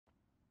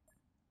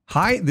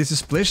Hi, this is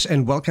Splish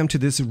and welcome to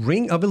this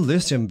Ring of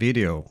Elysium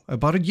video.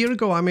 About a year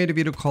ago I made a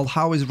video called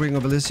How is Ring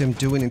of Elysium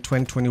doing in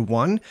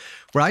 2021,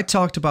 where I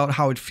talked about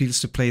how it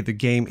feels to play the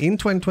game in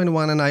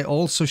 2021, and I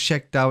also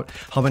checked out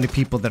how many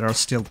people that are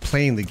still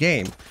playing the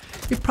game.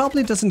 It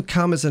probably doesn't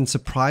come as a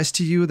surprise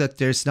to you that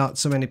there's not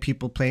so many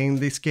people playing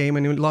this game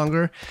any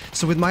longer.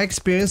 So with my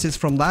experiences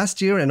from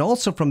last year and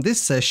also from this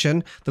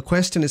session, the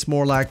question is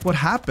more like, what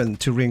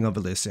happened to Ring of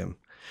Elysium?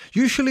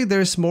 Usually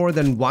there's more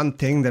than one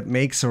thing that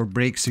makes or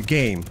breaks a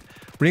game.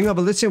 Ring of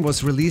Elysium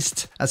was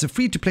released as a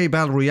free-to-play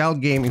battle royale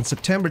game in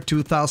September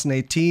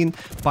 2018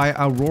 by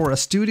Aurora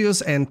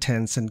Studios and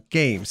Tencent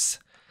Games.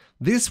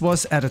 This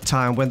was at a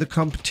time when the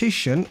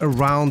competition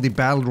around the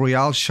battle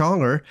royale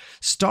genre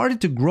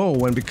started to grow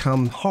and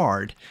become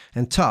hard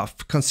and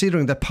tough,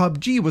 considering that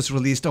PUBG was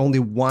released only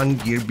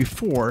 1 year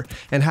before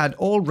and had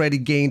already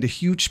gained a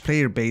huge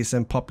player base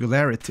and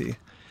popularity.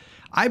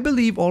 I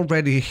believe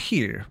already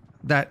here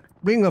that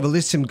Ring of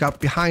Elysium got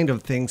behind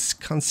of things,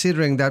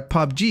 considering that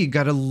PUBG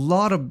got a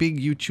lot of big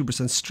YouTubers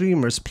and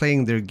streamers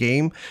playing their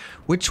game,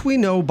 which we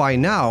know by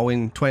now,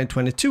 in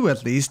 2022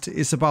 at least,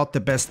 is about the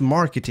best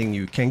marketing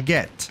you can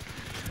get.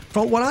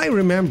 From what I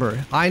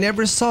remember, I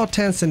never saw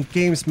Tencent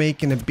Games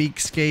making a big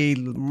scale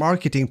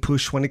marketing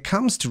push when it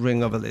comes to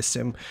Ring of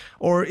Elysium,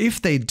 or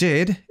if they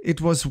did,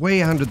 it was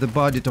way under the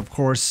budget, of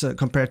course,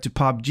 compared to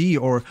PUBG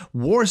or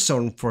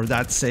Warzone for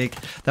that sake,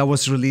 that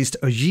was released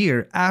a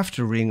year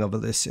after Ring of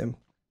Elysium.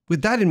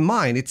 With that in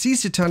mind, it's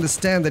easy to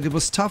understand that it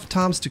was tough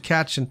times to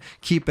catch and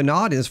keep an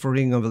audience for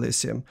Ring of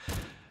Elysium,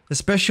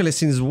 especially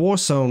since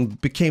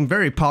Warzone became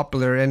very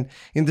popular, and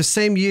in the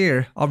same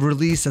year of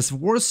release as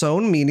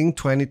Warzone, meaning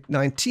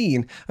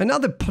 2019,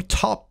 another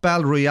top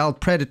battle royale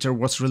predator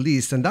was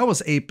released, and that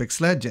was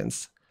Apex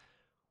Legends.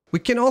 We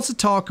can also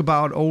talk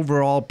about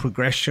overall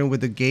progression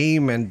with the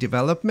game and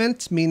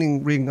development,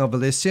 meaning Ring of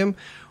Elysium,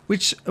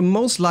 which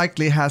most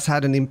likely has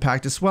had an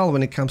impact as well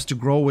when it comes to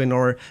growing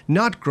or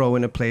not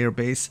growing a player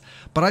base.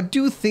 But I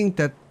do think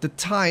that the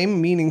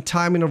time, meaning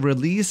timing of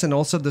release, and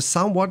also the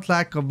somewhat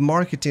lack of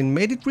marketing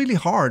made it really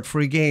hard for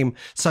a game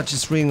such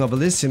as Ring of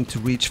Elysium to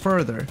reach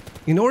further.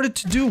 In order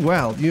to do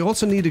well, you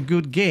also need a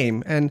good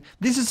game, and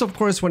this is of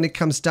course when it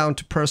comes down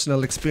to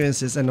personal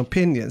experiences and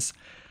opinions.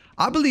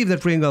 I believe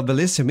that Ring of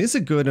Elysium is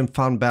a good and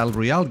fun battle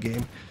royale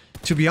game.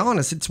 To be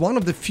honest, it's one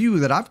of the few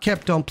that I've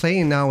kept on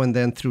playing now and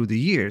then through the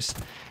years.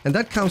 And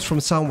that comes from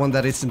someone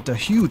that isn't a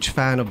huge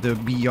fan of the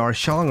BR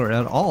genre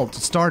at all to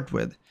start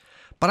with.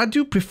 But I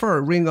do prefer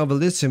Ring of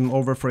Elysium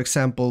over, for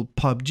example,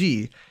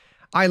 PUBG.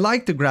 I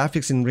like the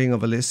graphics in Ring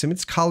of Elysium,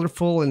 it's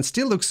colorful and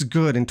still looks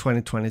good in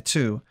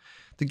 2022.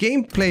 The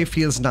gameplay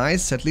feels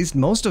nice, at least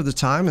most of the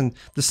time, and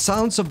the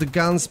sounds of the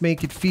guns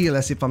make it feel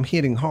as if I'm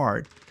hitting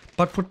hard.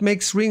 But what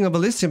makes Ring of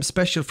Elysium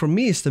special for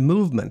me is the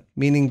movement,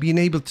 meaning being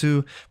able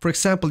to, for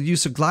example,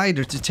 use a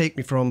glider to take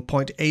me from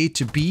point A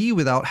to B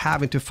without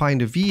having to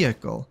find a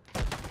vehicle.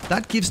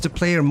 That gives the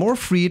player more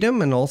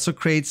freedom and also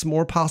creates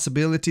more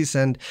possibilities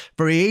and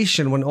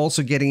variation when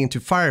also getting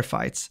into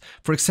firefights,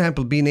 for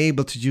example, being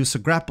able to use a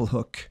grapple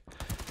hook.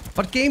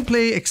 But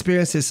gameplay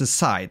experiences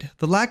aside,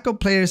 the lack of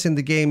players in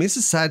the game is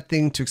a sad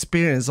thing to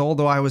experience,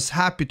 although I was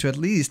happy to at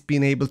least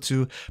being able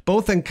to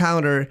both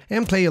encounter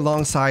and play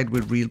alongside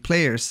with real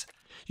players.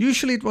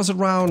 Usually it was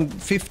around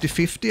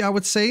 50-50, I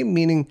would say,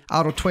 meaning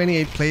out of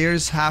 28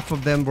 players, half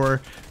of them were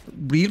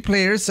real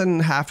players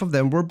and half of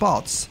them were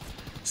bots.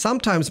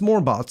 Sometimes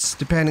more bots,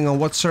 depending on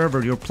what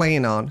server you're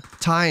playing on.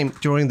 Time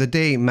during the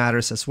day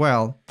matters as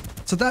well.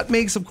 So that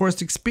makes, of course,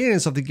 the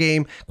experience of the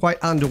game quite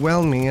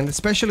underwhelming, and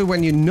especially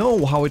when you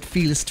know how it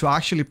feels to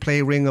actually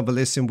play Ring of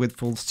Elysium with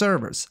full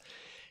servers.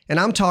 And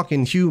I'm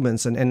talking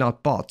humans and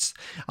not bots.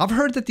 I've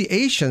heard that the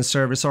Asian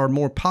servers are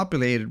more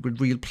populated with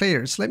real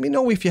players. Let me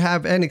know if you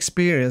have any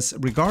experience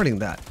regarding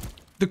that.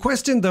 The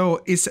question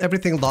though, is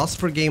everything lost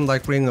for a game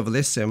like Ring of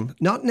Elysium?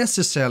 Not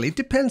necessarily, it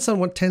depends on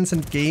what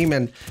Tencent Game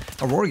and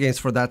Aurora Games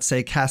for that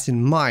sake has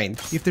in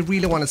mind. If they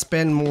really want to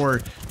spend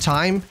more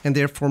time and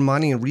therefore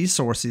money and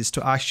resources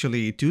to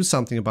actually do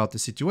something about the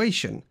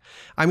situation.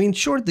 I mean,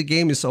 sure, the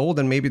game is old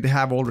and maybe they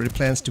have already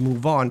plans to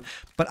move on,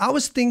 but I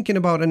was thinking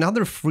about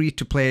another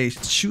free-to-play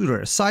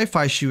shooter,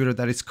 sci-fi shooter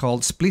that is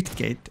called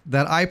Splitgate,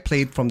 that I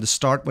played from the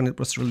start when it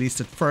was released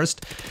at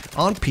first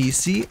on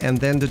PC, and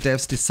then the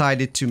devs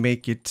decided to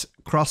make it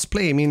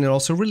cross-play, meaning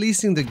also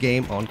releasing the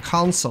game on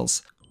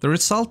consoles. The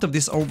result of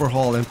this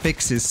overhaul and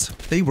fixes,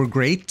 they were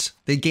great.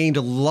 They gained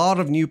a lot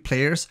of new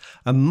players,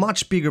 a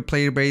much bigger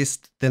player base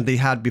than they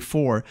had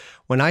before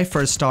when I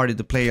first started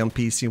to play on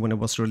PC when it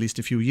was released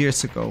a few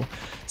years ago.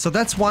 So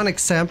that's one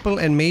example,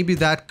 and maybe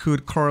that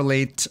could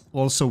correlate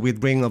also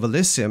with Ring of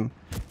Elysium.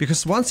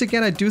 Because once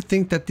again, I do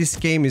think that this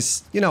game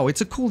is,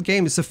 it's a cool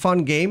game, it's a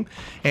fun game,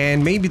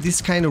 and maybe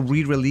this kind of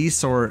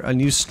re-release or a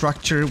new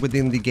structure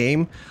within the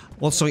game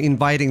Also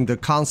inviting the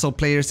console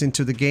players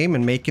into the game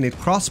and making it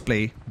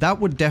crossplay, that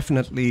would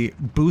definitely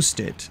boost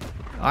it.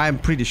 I'm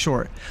pretty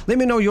sure. Let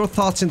me know your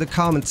thoughts in the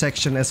comment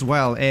section as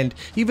well, and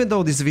even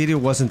though this video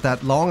wasn't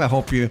that long, I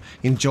hope you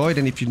enjoyed,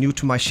 and if you're new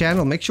to my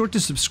channel, make sure to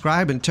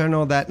subscribe and turn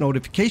on that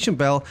notification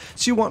bell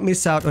so you won't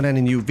miss out on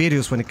any new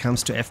videos when it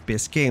comes to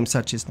FPS games,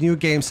 such as new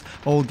games,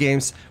 old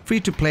games, free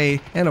to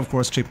play, and of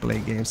course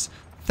AAA games.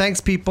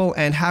 Thanks people,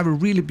 and have a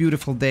really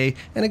beautiful day,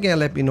 and again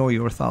let me know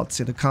your thoughts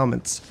in the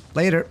comments.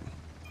 Later!